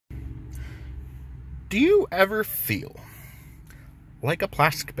Do you ever feel like a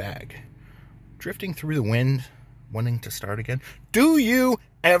plastic bag drifting through the wind, wanting to start again? Do you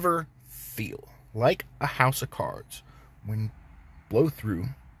ever feel like a house of cards when blow through,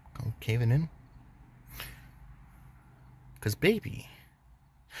 go caving in? Because baby,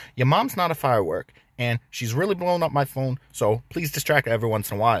 your mom's not a firework, and she's really blowing up my phone, so please distract her every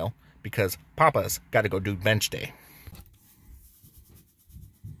once in a while, because Papa's got to go do bench day.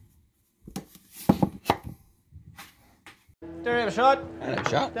 Derry, have a shot? I have a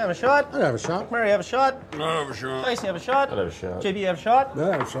shot. Have a shot? I have a shot. Mary, have a shot? I have a shot. Tyson, have a shot? I have a shot. JB, have a shot?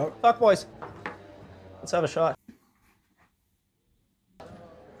 I have a shot. Fuck, boys. Let's have a shot.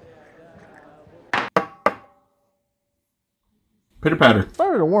 Pitter patter.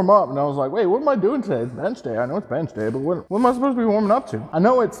 Started to warm up and I was like, wait, what am I doing today? It's bench day. I know it's bench day, but what am I supposed to be warming up to? I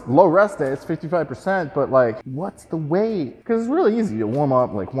know it's low rest day, it's 55%, but like, what's the weight? Because it's really easy to warm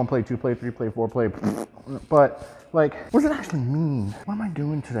up like 1 plate, 2 plate, 3 plate, 4 plate, but like, what does it actually mean? What am I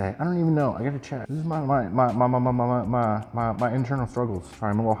doing today? I don't even know. I gotta check. This is my internal struggles.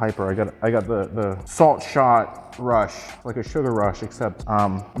 Sorry, I'm a little hyper. I got the salt shot rush, like a sugar rush, except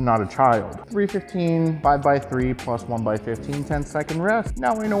I'm not a child. 315, 5x3 plus 1x15, 10-second rest.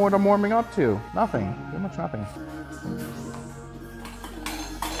 Now we know what I'm warming up to. Nothing. Pretty much nothing.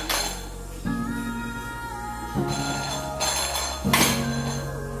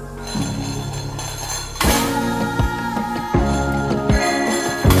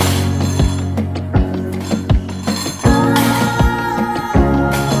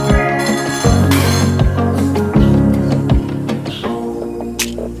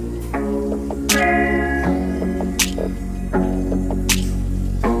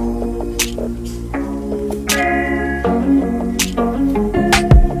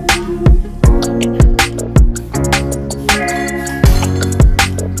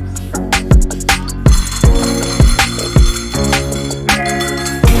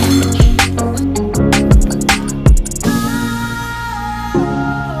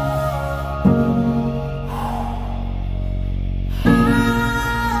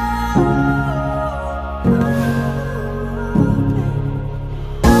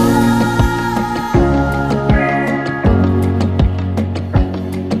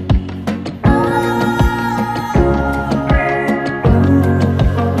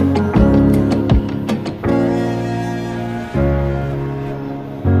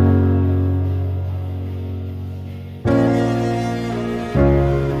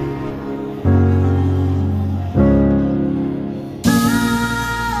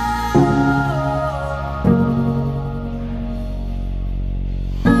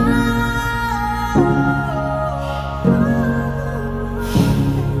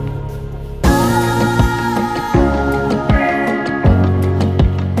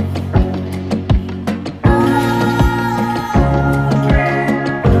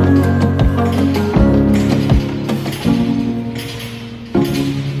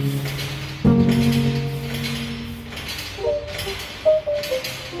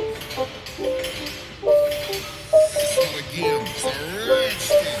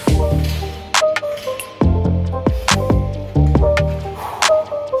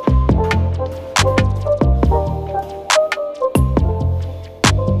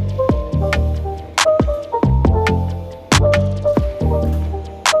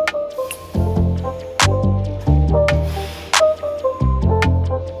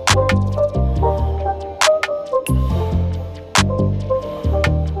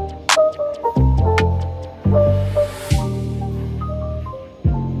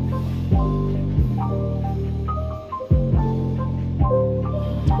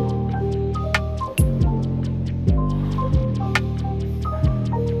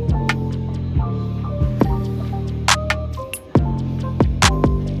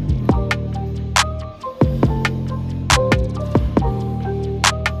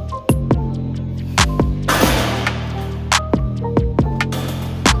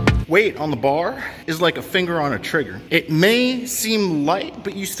 Weight on the bar is like a finger on a trigger. It may seem light,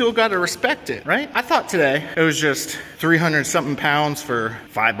 but you still gotta respect it, right? I thought today it was just 300 something pounds for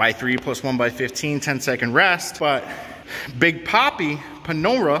 5x3 plus 1x15, 10-second rest, but Big Poppy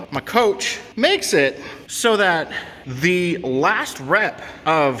Panora, my coach, makes it so that the last rep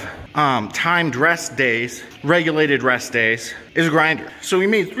of timed rest days, regulated rest days, is a grinder. So we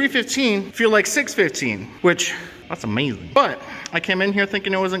made 315 feel like 615, which that's amazing. But I came in here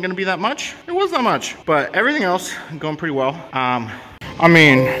thinking it wasn't gonna be that much. It was that much, but everything else going pretty well. I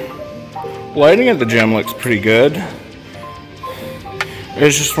mean, lighting at the gym looks pretty good.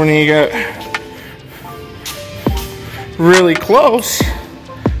 It's just when you get really close,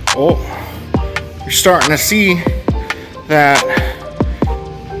 oh, you're starting to see that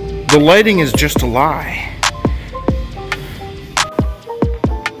the lighting is just a lie.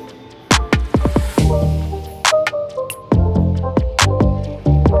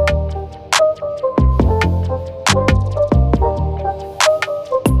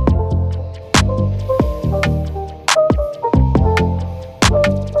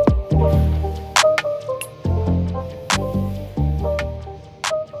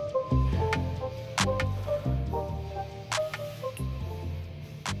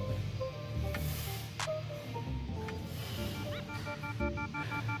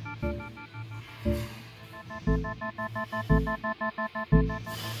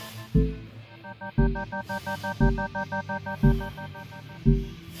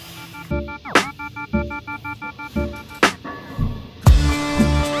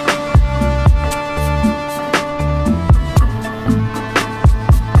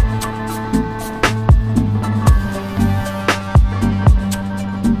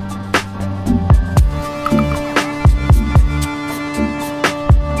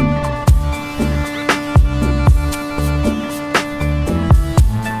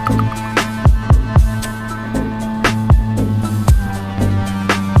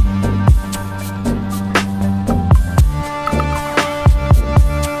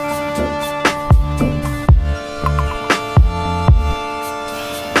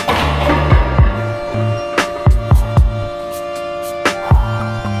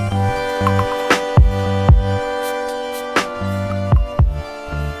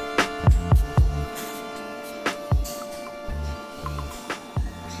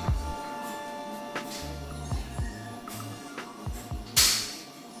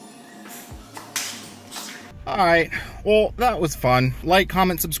 Alright, well, that was fun. Like,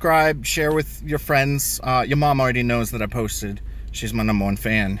 comment, subscribe, share with your friends. Your mom already knows that I posted. She's my #1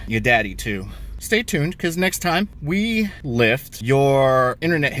 fan. Your daddy, too. Stay tuned, because next time, we lift your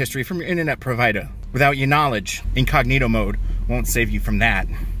internet history from your internet provider. Without your knowledge, incognito mode won't save you from that.